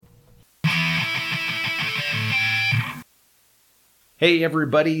Hey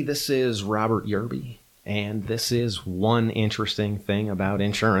everybody, this is Robert Yerby, and this is one interesting thing about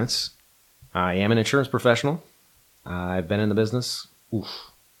insurance. I am an insurance professional. I've been in the business,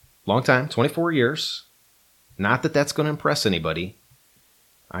 long time, 24 years. Not that that's going to impress anybody.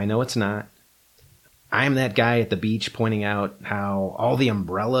 I know it's not. I'm that guy at the beach pointing out how all the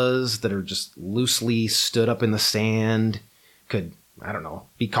umbrellas that are just loosely stood up in the sand could,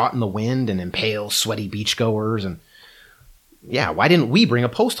 be caught in the wind and impale sweaty beachgoers. And yeah, why didn't we bring a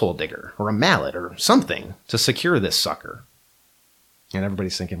post hole digger or a mallet or something to secure this sucker? And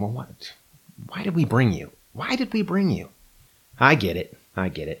everybody's thinking, well, what? Why did we bring you? Why did we bring you? I get it.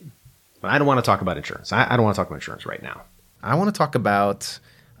 But I don't want to talk about insurance. I don't want to talk about insurance right now. I want to talk about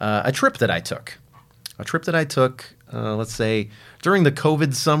a trip that I took. Let's say, during the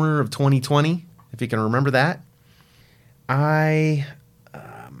COVID summer of 2020, if you can remember that. I,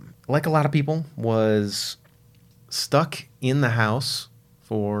 like a lot of people, was stuck in the house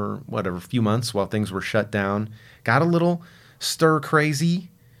for a few months while things were shut down. Got a little stir crazy,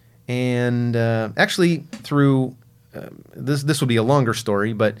 and actually through this would be a longer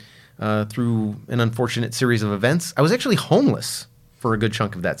story, but through an unfortunate series of events, I was actually homeless for a good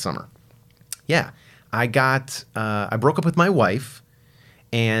chunk of that summer. Yeah, I broke up with my wife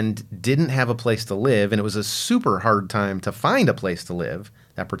and didn't have a place to live, and it was a super hard time to find a place to live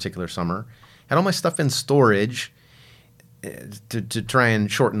that particular summer. Had all my stuff in storage. To try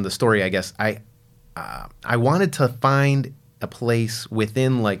and shorten the story, I guess, I wanted to find a place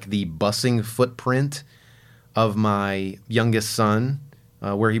within like the busing footprint of my youngest son,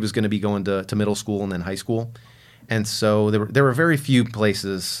 where he was going to be going to middle school and then high school. And so there were very few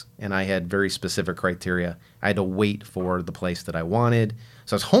places, and I had very specific criteria. I had to wait for the place that I wanted.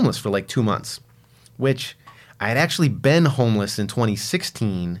 So I was homeless for like 2 months, which I had actually been homeless in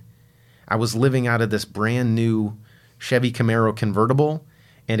 2016. I was living out of this brand new Chevy Camaro convertible,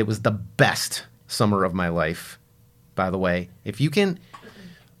 and it was the best summer of my life, by the way. If you can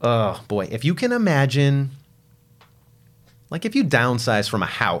imagine, like if you downsize from a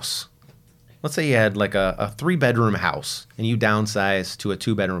house, let's say you had like a 3-bedroom house and you downsize to a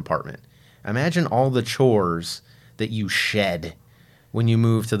 2-bedroom apartment. Imagine all the chores that you shed when you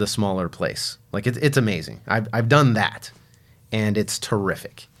move to the smaller place. Like it's amazing. I've done that, and it's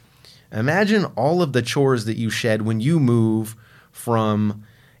terrific. Imagine all of the chores that you shed when you move from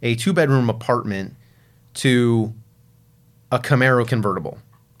a 2-bedroom apartment to a Camaro convertible.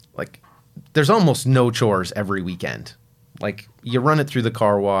 Like, there's almost no chores every weekend. Like, you run it through the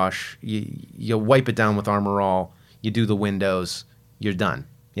car wash, you wipe it down with Armor All, you do the windows, you're done.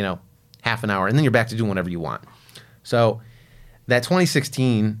 Half an hour, and then you're back to doing whatever you want. So, that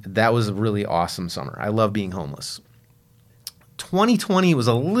 2016, that was a really awesome summer. I love being homeless. 2020 was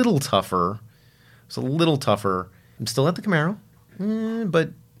a little tougher. I'm still at the Camaro,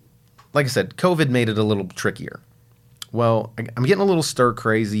 but like I said, COVID made it a little trickier. Well, I'm getting a little stir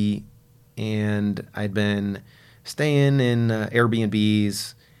crazy, and I'd been staying in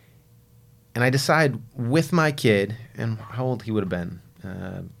Airbnbs, and I decide with my kid, and how old he would have been,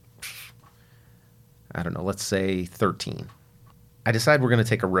 I don't know, let's say 13. I decide we're going to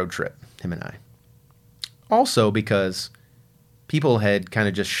take a road trip, him and I. Also because people had kind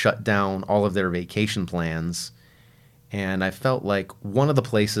of just shut down all of their vacation plans, and I felt like one of the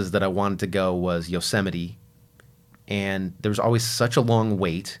places that I wanted to go was Yosemite, and there was always such a long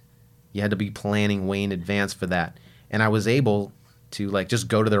wait. You had to be planning way in advance for that, and I was able to like just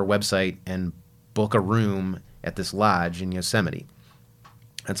go to their website and book a room at this lodge in Yosemite.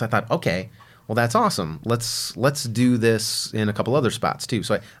 And so I thought, okay, well, that's awesome. Let's do this in a couple other spots too.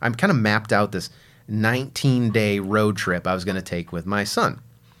 So I'm kind of mapped out this 19-day road trip I was going to take with my son.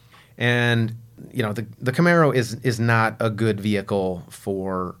 And, the Camaro is not a good vehicle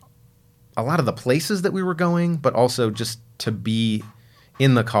for a lot of the places that we were going, but also just to be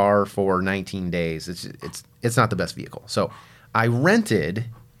in the car for 19 days. It's not the best vehicle. So I rented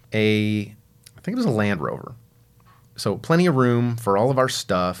I think it was a Land Rover. So plenty of room for all of our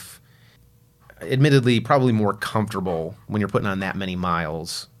stuff. Admittedly, probably more comfortable when you're putting on that many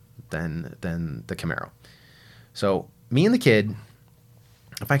miles than the Camaro. So me and the kid,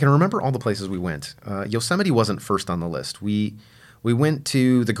 if I can remember all the places we went, Yosemite wasn't first on the list. We went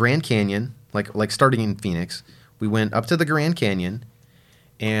to the Grand Canyon, like starting in Phoenix. We went up to the Grand Canyon,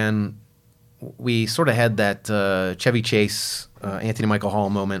 and we sort of had that Chevy Chase, Anthony Michael Hall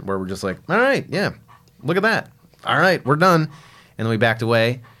moment where we're just like, all right, yeah, look at that. All right, we're done. And then we backed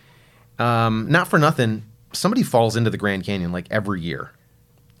away. Not for nothing, somebody falls into the Grand Canyon like every year.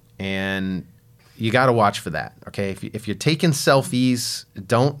 And you got to watch for that, okay? If you're taking selfies,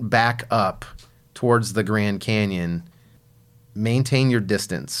 don't back up towards the Grand Canyon maintain your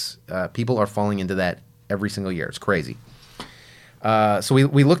distance. People are falling into that every single year. It's crazy. So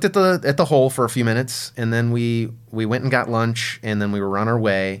we looked at the hole for a few minutes, and then we went and got lunch, and then we were on our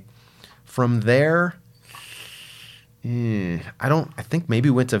way. From there, I think maybe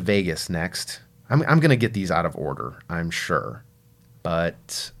we went to Vegas next. I'm gonna get these out of order, I'm sure,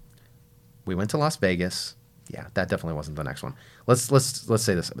 but we went to Las Vegas. Yeah, that definitely wasn't the next one. Let's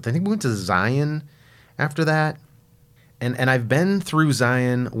say this. I think we went to Zion after that, and I've been through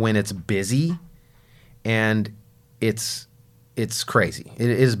Zion when it's busy, and it's crazy. It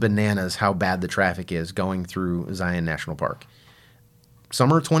is bananas how bad the traffic is going through Zion National Park.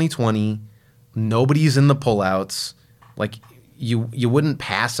 Summer 2020, nobody's in the pullouts. Like you wouldn't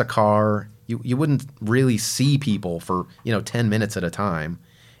pass a car. You wouldn't really see people for 10 minutes at a time.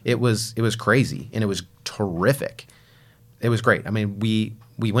 It was crazy, and it was terrific. It was great. I mean,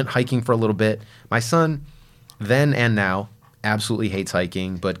 we went hiking for a little bit. My son, then and now, absolutely hates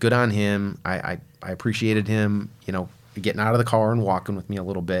hiking, but good on him. I appreciated him, getting out of the car and walking with me a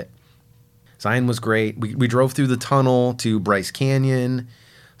little bit. Zion was great. We drove through the tunnel to Bryce Canyon,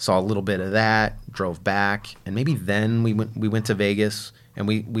 saw a little bit of that, drove back, and maybe then we went to Vegas, and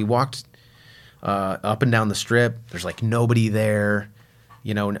we walked up and down the Strip. There's like nobody there.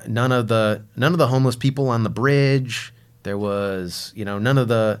 None of the homeless people on the bridge. There was, none of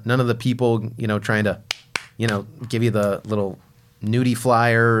the people, trying to, give you the little nudie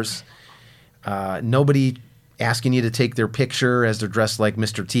flyers. Nobody asking you to take their picture as they're dressed like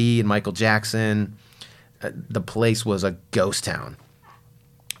Mr. T and Michael Jackson. The place was a ghost town,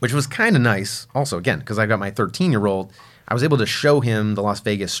 which was kind of nice. Also, again, because I got my 13-year-old, I was able to show him the Las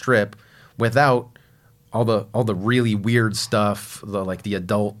Vegas Strip without all the really weird stuff, the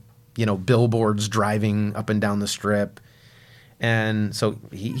adult, billboards driving up and down the Strip. And so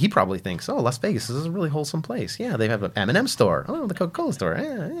he probably thinks, oh, Las Vegas is a really wholesome place. Yeah, they have an M&M store. Oh, the Coca-Cola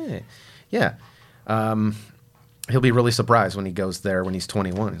store. Yeah. He'll be really surprised when he goes there when he's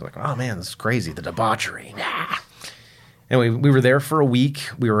 21. He's like, oh, man, this is crazy. The debauchery. Anyway, we were there for a week.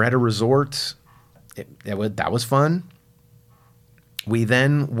 We were at a resort. That was fun. We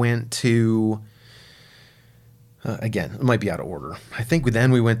then went to... again, it might be out of order. I think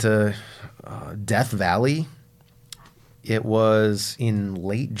we went to Death Valley. It was in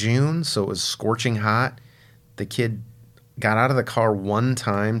late June, so it was scorching hot. The kid got out of the car one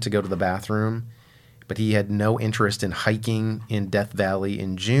time to go to the bathroom, but he had no interest in hiking in Death Valley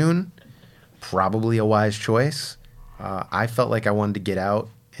in June. Probably a wise choice. I felt like I wanted to get out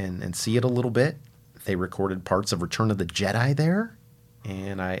and see it a little bit. They recorded parts of Return of the Jedi there,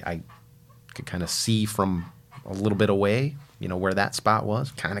 and I could kind of see from a little bit away, where that spot was.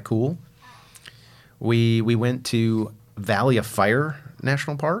 Kind of cool. We went to Valley of Fire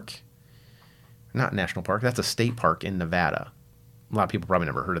National Park. Not National Park. That's a state park in Nevada. A lot of people probably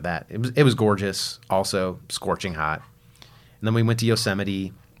never heard of that. It was gorgeous. Also scorching hot. And then we went to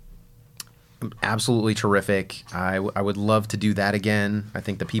Yosemite. Absolutely terrific. I would love to do that again. I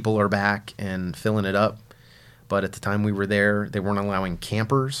think the people are back and filling it up. But at the time we were there, they weren't allowing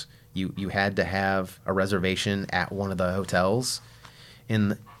campers. You had to have a reservation at one of the hotels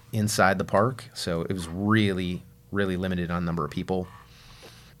inside the park. So it was really, really limited on number of people.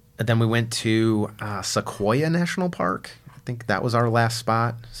 And then we went to Sequoia National Park. I think that was our last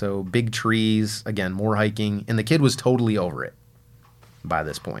spot. So big trees, again, more hiking. And the kid was totally over it by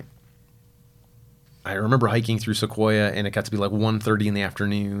this point. I remember hiking through Sequoia, and it got to be like 1:30 in the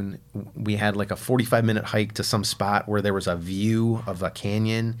afternoon. We had like a 45-minute hike to some spot where there was a view of a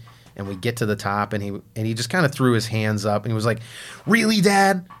canyon. And we get to the top, and he just kind of threw his hands up, and he was like, "Really,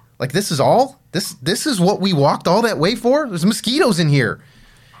 Dad? Like, this is all? This is what we walked all that way for? There's mosquitoes in here."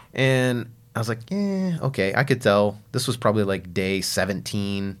 And I was like, okay. I could tell this was probably like day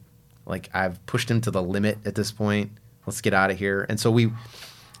 17. Like, I've pushed him to the limit at this point. Let's get out of here. And so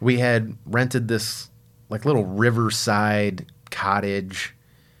we had rented this like little riverside cottage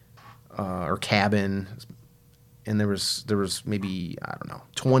or cabin. And there was maybe,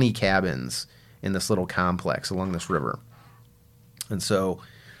 20 cabins in this little complex along this river. And so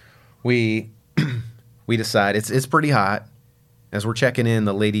we decide it's pretty hot. As we're checking in,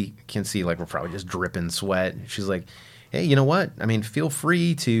 the lady can see like we're probably just dripping sweat. She's like, "Hey, you know what? I mean, feel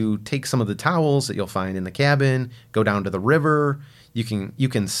free to take some of the towels that you'll find in the cabin, go down to the river. You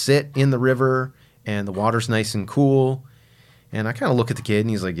can sit in the river, and the water's nice and cool." And I kind of look at the kid, and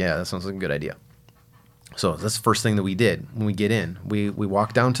he's like, "Yeah, that sounds like a good idea." So that's the first thing that we did when we get in. We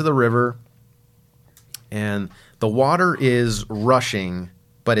walk down to the river, and the water is rushing,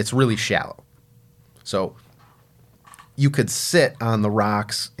 but it's really shallow. So you could sit on the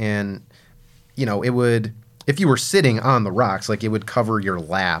rocks, and it would If you were sitting on the rocks, like it would cover your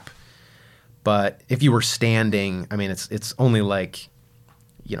lap. But if you were standing, I mean, it's only like,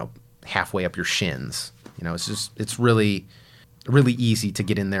 halfway up your shins. It's really, really easy to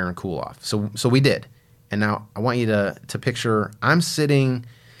get in there and cool off. So we did. And now I want you to picture I'm sitting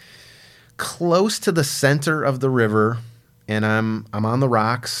close to the center of the river, and I'm on the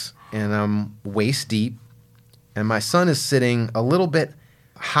rocks, and I'm waist deep, and my son is sitting a little bit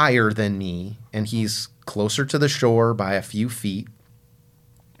higher than me, and he's closer to the shore by a few feet,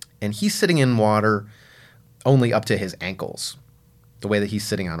 and he's sitting in water only up to his ankles, the way that he's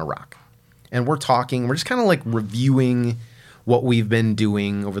sitting on a rock. And we're talking, we're just kind of like reviewing what we've been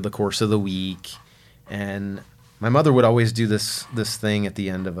doing over the course of the week. And my mother would always do this thing at the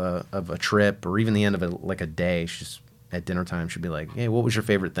end of a trip, or even the end of a day. She's at dinner time, she'd be like, "Hey, what was your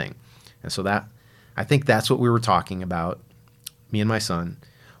favorite thing?" And so I think that's what we were talking about, me and my son,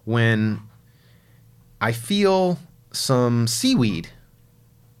 when I feel some seaweed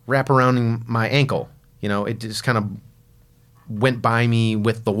wrap around my ankle. It just kind of went by me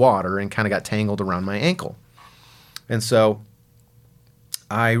with the water and kind of got tangled around my ankle. And so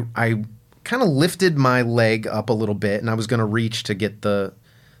I kind of lifted my leg up a little bit, and I was going to reach to get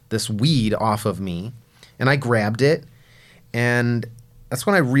this weed off of me, and I grabbed it, and that's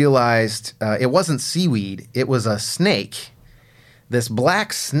when I realized it wasn't seaweed, it was a snake. This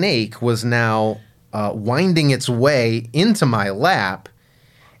black snake was now winding its way into my lap,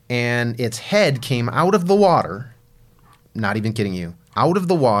 and its head came out of the water. Not even kidding you, out of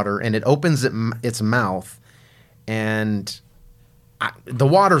the water, and it opens its mouth, and the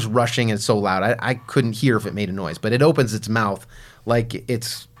water's rushing and it's so loud, I couldn't hear if it made a noise, but it opens its mouth like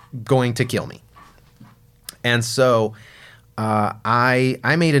it's going to kill me. And so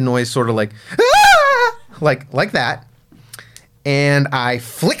I made a noise sort of like, ah! like that, and I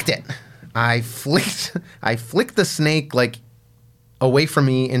flicked it. I flicked the snake like away from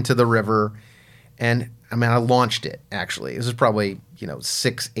me into the river, and I launched it, actually. This was probably,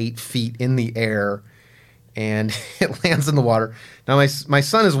 6-8 feet in the air, and it lands in the water. Now, my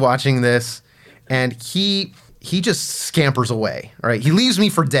son is watching this, and he just scampers away, all right? He leaves me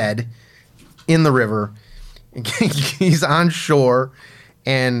for dead in the river. He's on shore,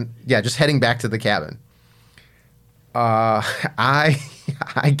 and, just heading back to the cabin. I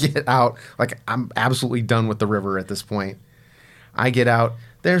get out, like, I'm absolutely done with the river at this point. I get out.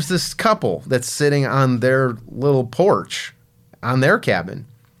 There's this couple that's sitting on their little porch on their cabin.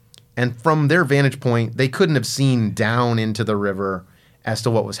 And from their vantage point, they couldn't have seen down into the river as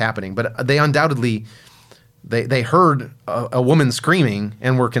to what was happening. But they undoubtedly, they heard a woman screaming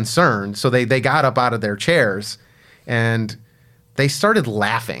and were concerned. So they got up out of their chairs, and they started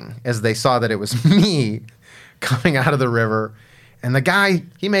laughing as they saw that it was me coming out of the river. And the guy,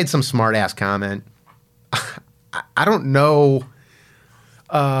 he made some smart ass comment. I don't know.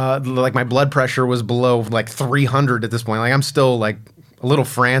 Like my blood pressure was below like 300 at this point. Like I'm still like a little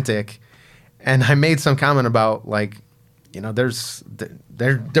frantic, and I made some comment about like, there was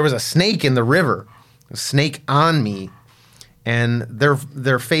a snake in the river, a snake on me, and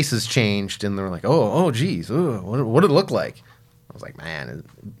their faces changed, and they're like, oh geez, what did it look like? I was like, man,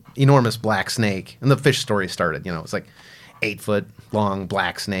 an enormous black snake, and the fish story started. It's like 8-foot long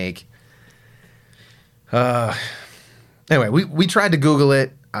black snake. Anyway, we tried to Google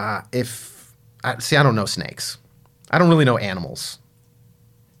it. I don't know snakes. I don't really know animals,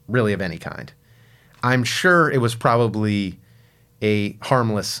 really, of any kind. I'm sure it was probably a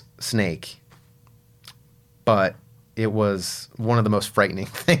harmless snake, but it was one of the most frightening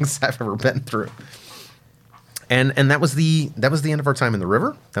things I've ever been through. And that was the end of our time in the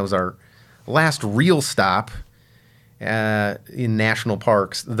river. That was our last real stop in national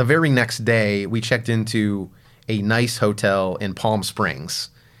parks. The very next day, we checked into a nice hotel in Palm Springs,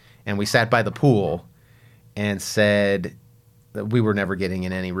 and we sat by the pool and said that we were never getting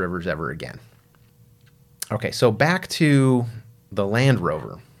in any rivers ever again. Okay, so back to the Land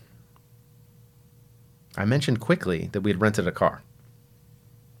Rover. I mentioned quickly that we had rented a car.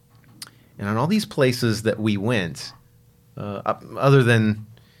 And on all these places that we went, other than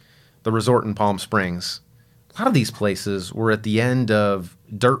the resort in Palm Springs, a lot of these places were at the end of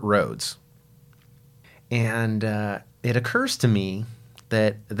dirt roads. And it occurs to me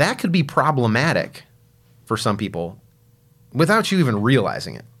that could be problematic for some people without you even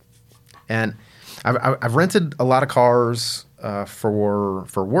realizing it. And I've rented a lot of cars for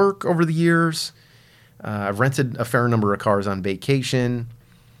work over the years. I've rented a fair number of cars on vacation.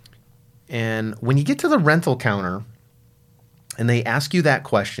 And when you get to the rental counter and they ask you that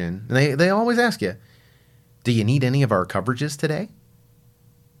question, and they always ask you, do you need any of our coverages today?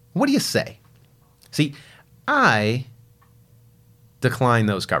 What do you say? See, I decline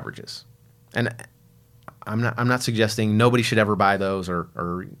those coverages. And I'm not suggesting nobody should ever buy those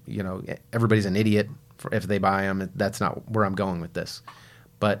or everybody's an idiot if they buy them. That's not where I'm going with this.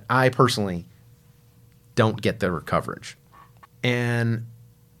 But I personally don't get their coverage. And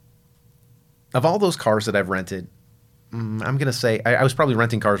of all those cars that I've rented, I'm going to say I was probably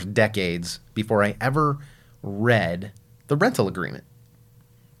renting cars decades before I ever read the rental agreement.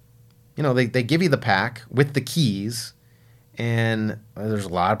 They give you the pack with the keys, and there's a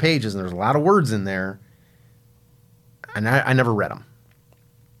lot of pages and there's a lot of words in there, and I never read them.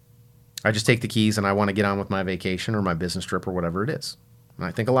 I just take the keys and I want to get on with my vacation or my business trip or whatever it is. And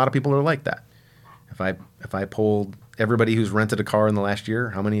I think a lot of people are like that. If I polled everybody who's rented a car in the last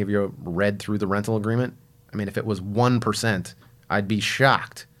year, how many of you read through the rental agreement? I mean, if it was 1%, I'd be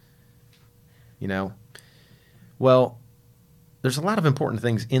shocked. Well, there's a lot of important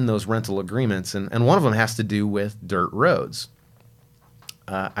things in those rental agreements, and one of them has to do with dirt roads.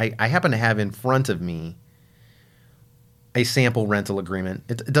 I happen to have in front of me a sample rental agreement.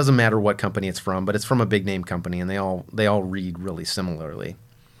 It doesn't matter what company it's from, but it's from a big name company, and they all read really similarly.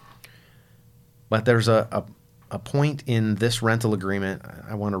 But there's a point in this rental agreement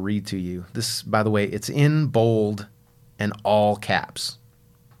I want to read to you. This, by the way, it's in bold and all caps.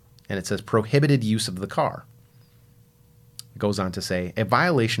 And it says, prohibited use of the car. It goes on to say, a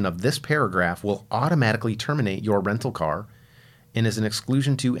violation of this paragraph will automatically terminate your rental car and is an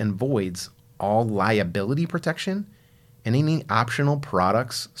exclusion to and voids all liability protection and any optional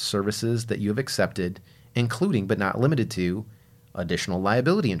products, services that you have accepted, including but not limited to additional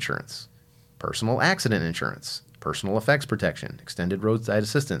liability insurance, personal accident insurance, personal effects protection, extended roadside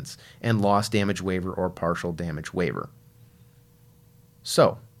assistance, and loss damage waiver or partial damage waiver.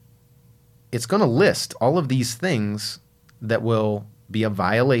 So, it's going to list all of these things that will be a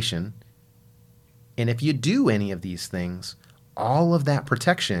violation, and if you do any of these things, all of that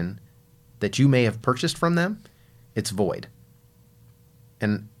protection that you may have purchased from them, it's void.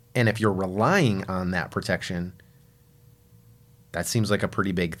 And if you're relying on that protection, that seems like a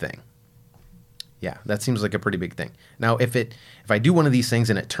pretty big thing. Yeah, that seems like a pretty big thing. Now, if I do one of these things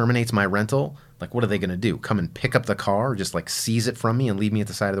and it terminates my rental, like what are they going to do? Come and pick up the car, or just like seize it from me and leave me at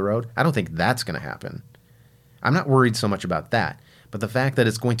the side of the road? I don't think that's going to happen. I'm not worried so much about that, but the fact that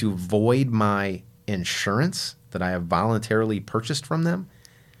it's going to void my insurance that I have voluntarily purchased from them,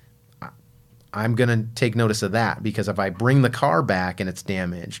 I'm going to take notice of that, because if I bring the car back and it's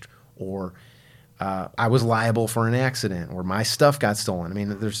damaged, or I was liable for an accident, or my stuff got stolen. I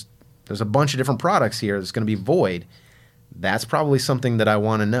mean, there's a bunch of different products here that's going to be void. That's probably something that I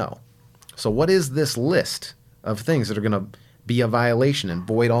want to know. So what is this list of things that are going to be a violation and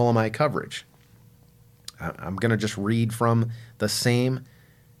void all of my coverage? I'm going to just read from the same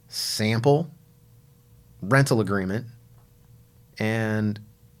sample rental agreement, and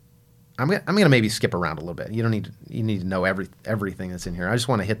I'm going to maybe skip around a little bit. You need to know everything that's in here. I just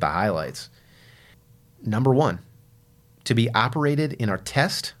want to hit the highlights. Number 1, to be operated in a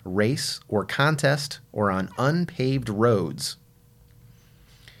test, race, or contest, or on unpaved roads.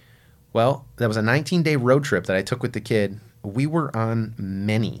 Well, that was a 19-day road trip that I took with the kid. We were on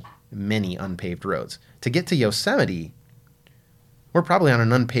many, many unpaved roads. To get to Yosemite, we're probably on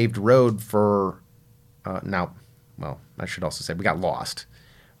an unpaved road for, I should also say we got lost,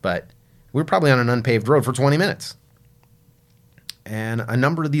 but we were probably on an unpaved road for 20 minutes. And a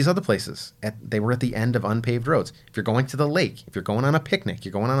number of these other places, they were at the end of unpaved roads. If you're going to the lake, if you're going on a picnic,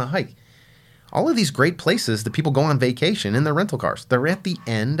 you're going on a hike, all of these great places that people go on vacation in their rental cars, they're at the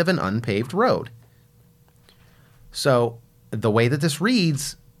end of an unpaved road. So the way that this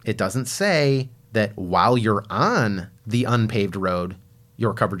reads, it doesn't say that while you're on the unpaved road,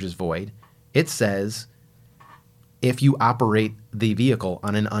 your coverage is void. It says if you operate the vehicle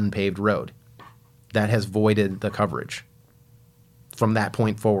on an unpaved road, that has voided the coverage. From that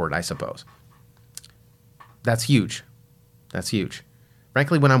point forward, I suppose. That's huge. That's huge.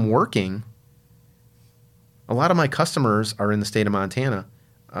 Frankly, when I'm working, a lot of my customers are in the state of Montana.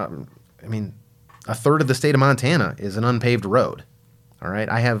 A third of the state of Montana is an unpaved road. All right.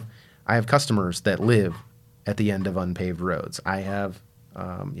 I have customers that live at the end of unpaved roads. I have,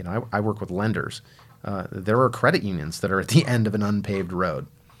 I work with lenders. There are credit unions that are at the end of an unpaved road.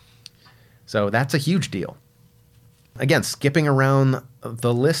 So that's a huge deal. Again, skipping around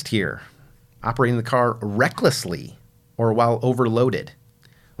the list here, operating the car recklessly or while overloaded.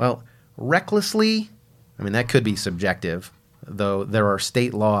 Well, recklessly, that could be subjective, though there are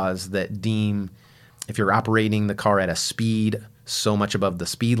state laws that deem if you're operating the car at a speed so much above the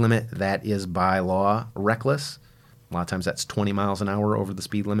speed limit, that is by law reckless. A lot of times that's 20 miles an hour over the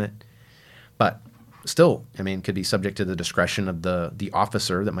speed limit. But Still, I mean, could be subject to the discretion of the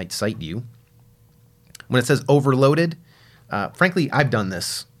officer that might cite you. When it says overloaded, frankly, I've done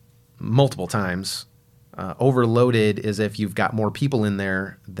this multiple times. Overloaded is if you've got more people in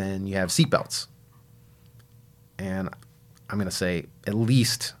there than you have seatbelts. And I'm going to say at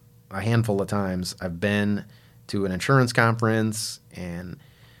least a handful of times I've been to an insurance conference and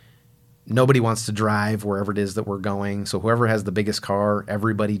nobody wants to drive wherever it is that we're going. So whoever has the biggest car,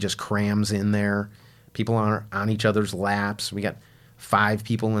 everybody just crams in there. People are on each other's laps. We got 5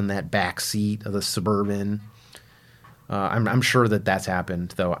 people in that back seat of the Suburban. I'm sure that that's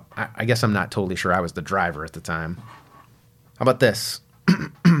happened, though I guess I'm not totally sure I was the driver at the time. How about this?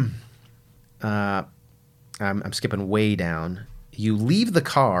 I'm skipping way down. You leave the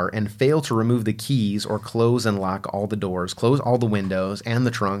car and fail to remove the keys or close and lock all the doors, close all the windows and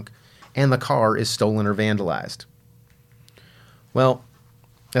the trunk, and the car is stolen or vandalized. Well,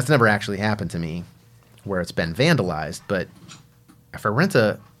 that's never actually happened to me where it's been vandalized, but if I rent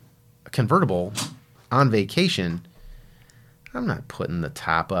a convertible on vacation, I'm not putting the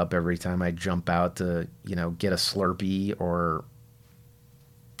top up every time I jump out to, get a Slurpee or,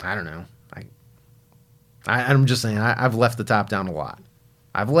 I don't know. I'm just saying, I've left the top down a lot.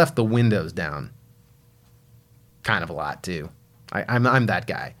 I've left the windows down kind of a lot, too. I'm that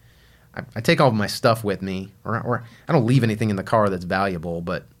guy. I take all of my stuff with me, or I don't leave anything in the car that's valuable,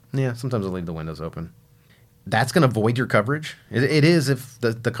 but, yeah, sometimes I'll leave the windows open. That's going to void your coverage? It is if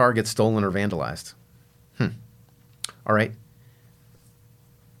the car gets stolen or vandalized. All right.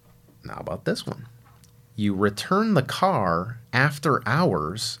 Now about this one. You return the car after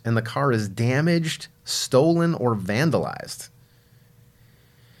hours and the car is damaged, stolen, or vandalized.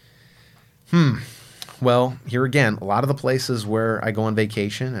 Well, here again, a lot of the places where I go on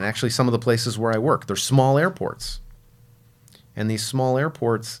vacation, and actually some of the places where I work, they're small airports. And these small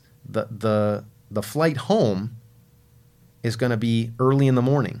airports, the flight home is going to be early in the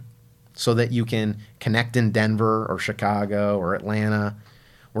morning so that you can connect in Denver or Chicago or Atlanta,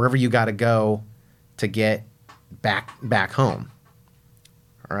 wherever you got to go to get back home.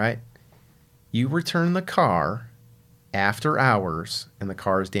 All right? You return the car after hours and the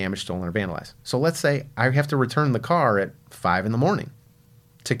car is damaged, stolen, or vandalized. So let's say I have to return the car at 5 in the morning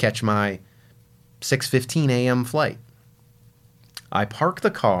to catch my 6:15 a.m. flight. I park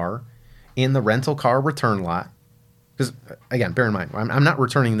the car in the rental car return lot. Because, again, bear in mind, I'm not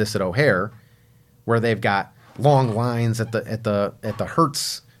returning this at O'Hare where they've got long lines at the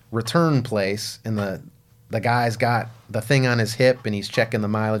Hertz return place, and the guy's got the thing on his hip and he's checking the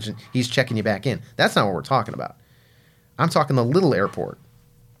mileage and he's checking you back in. That's not what we're talking about. I'm talking the little airport.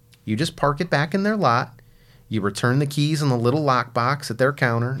 You just park it back in their lot. You return the keys in the little lockbox at their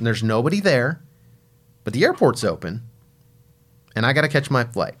counter, and there's nobody there, but the airport's open, and I got to catch my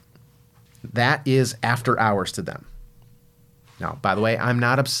flight. That is after hours to them. Now, by the way, I'm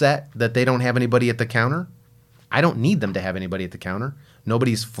not upset that they don't have anybody at the counter. I don't need them to have anybody at the counter.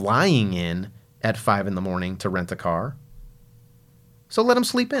 Nobody's flying in at 5 in the morning to rent a car. So let them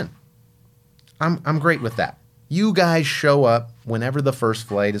sleep in. I'm great with that. You guys show up whenever the first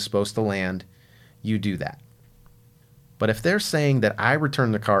flight is supposed to land. You do that. But if they're saying that I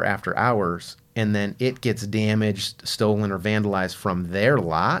return the car after hours and then it gets damaged, stolen, or vandalized from their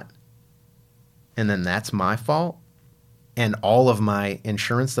lot, and then that's my fault, and all of my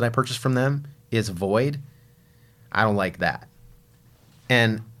insurance that I purchased from them is void, I don't like that.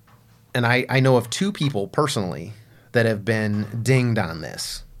 And I know of 2 people personally that have been dinged on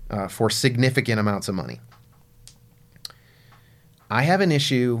this for significant amounts of money. I have an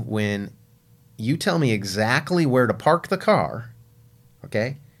issue when you tell me exactly where to park the car,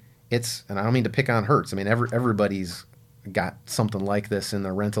 okay? And I don't mean to pick on Hertz. I mean, everybody's got something like this in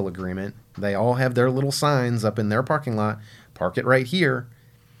their rental agreement. They all have their little signs up in their parking lot. Park it right here.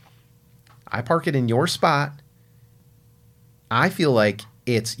 I park it in your spot. I feel like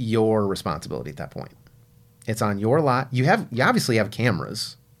it's your responsibility at that point. It's on your lot. You obviously have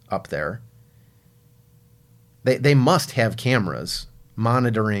cameras up there. They must have cameras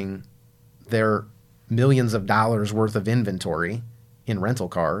monitoring their millions of dollars worth of inventory in rental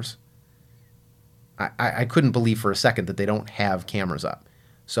cars. I couldn't believe for a second that they don't have cameras up.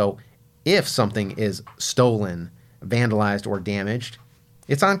 So if something is stolen, vandalized, or damaged,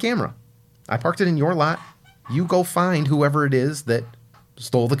 it's on camera. I parked it in your lot. You go find whoever it is that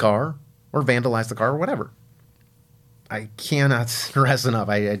stole the car or vandalized the car or whatever. I cannot stress enough.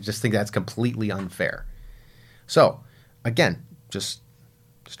 I just think that's completely unfair. So, again, just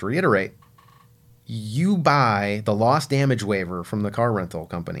to reiterate, you buy the loss damage waiver from the car rental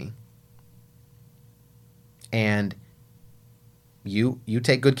company, and you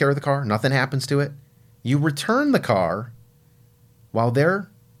take good care of the car. Nothing happens to it. You return the car while they're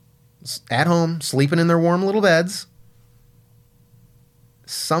at home, sleeping in their warm little beds.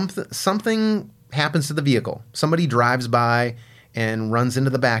 Something happens to the vehicle. Somebody drives by and runs into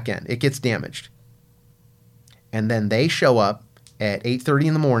the back end. It gets damaged. And then they show up at 8:30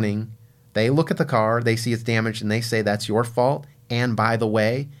 in the morning. They look at the car. They see it's damaged, and they say that's your fault. And by the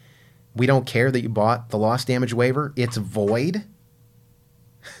way, we don't care that you bought the loss damage waiver. It's void.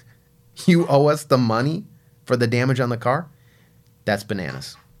 You owe us the money for the damage on the car. That's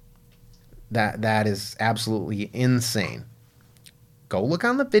bananas. That is absolutely insane. Go look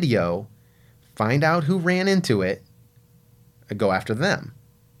on the video, find out who ran into it, and go after them.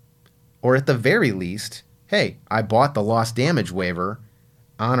 Or at the very least, hey, I bought the loss damage waiver,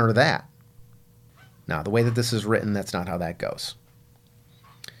 honor that. Now, the way that this is written, that's not how that goes.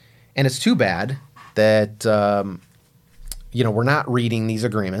 And it's too bad that, we're not reading these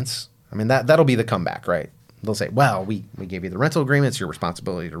agreements. I mean, that'll be the comeback, right? They'll say, well, we gave you the rental agreement. It's your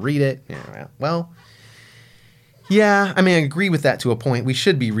responsibility to read it. Yeah, I agree with that to a point. We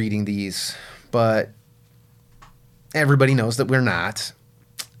should be reading these, but everybody knows that we're not.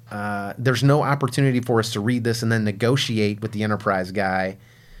 There's no opportunity for us to read this and then negotiate with the enterprise guy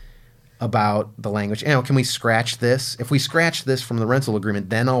about the language. Can we scratch this? If we scratch this from the rental agreement,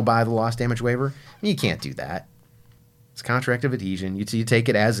 then I'll buy the loss damage waiver. You can't do that. It's contract of adhesion. You take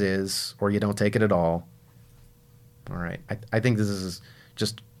it as is, or you don't take it at all. All right. I think this is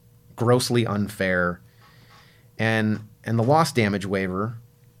just grossly unfair. And the loss damage waiver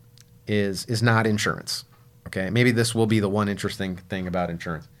is not insurance. Okay, maybe this will be the one interesting thing about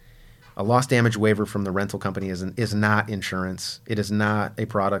insurance. A loss damage waiver from the rental company is not insurance. It is not a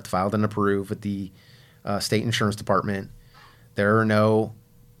product filed and approved with the state insurance department. There are no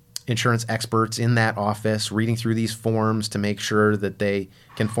insurance experts in that office reading through these forms to make sure that they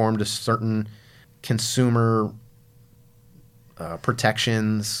conform to certain consumer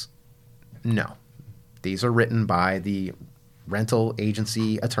protections. No. These are written by the rental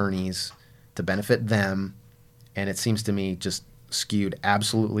agency attorneys to benefit them, and it seems to me just skewed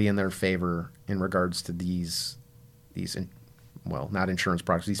absolutely in their favor in regards to these not insurance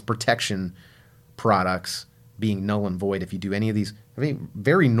products, these protection products being null and void if you do any of these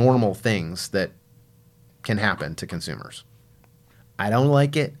very normal things that can happen to consumers. I don't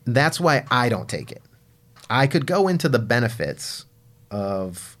like it. That's why I don't take it. I could go into the benefits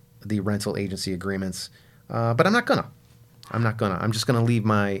of the rental agency agreements, but I'm not gonna. I'm just gonna leave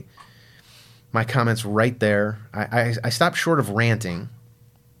my comments right there. I stopped short of ranting,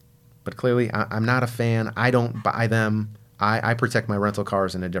 but clearly I'm not a fan. I don't buy them. I protect my rental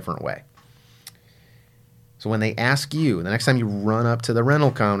cars in a different way. So when they ask you, the next time you run up to the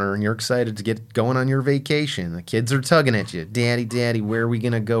rental counter and you're excited to get going on your vacation, the kids are tugging at you, Daddy, where are we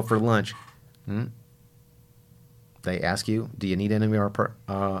gonna go for lunch? They ask you, do you need any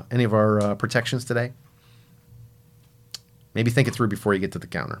of our protections today? Maybe think it through before you get to the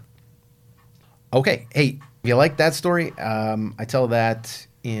counter. Okay, hey, if you like that story, I tell that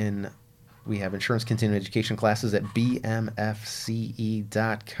we have insurance continuing education classes at bmfce.com.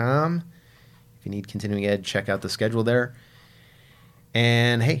 If you need continuing ed, check out the schedule there.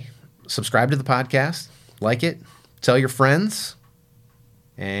 And hey, subscribe to the podcast, like it, tell your friends,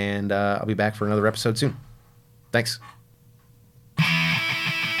 and I'll be back for another episode soon. Thanks.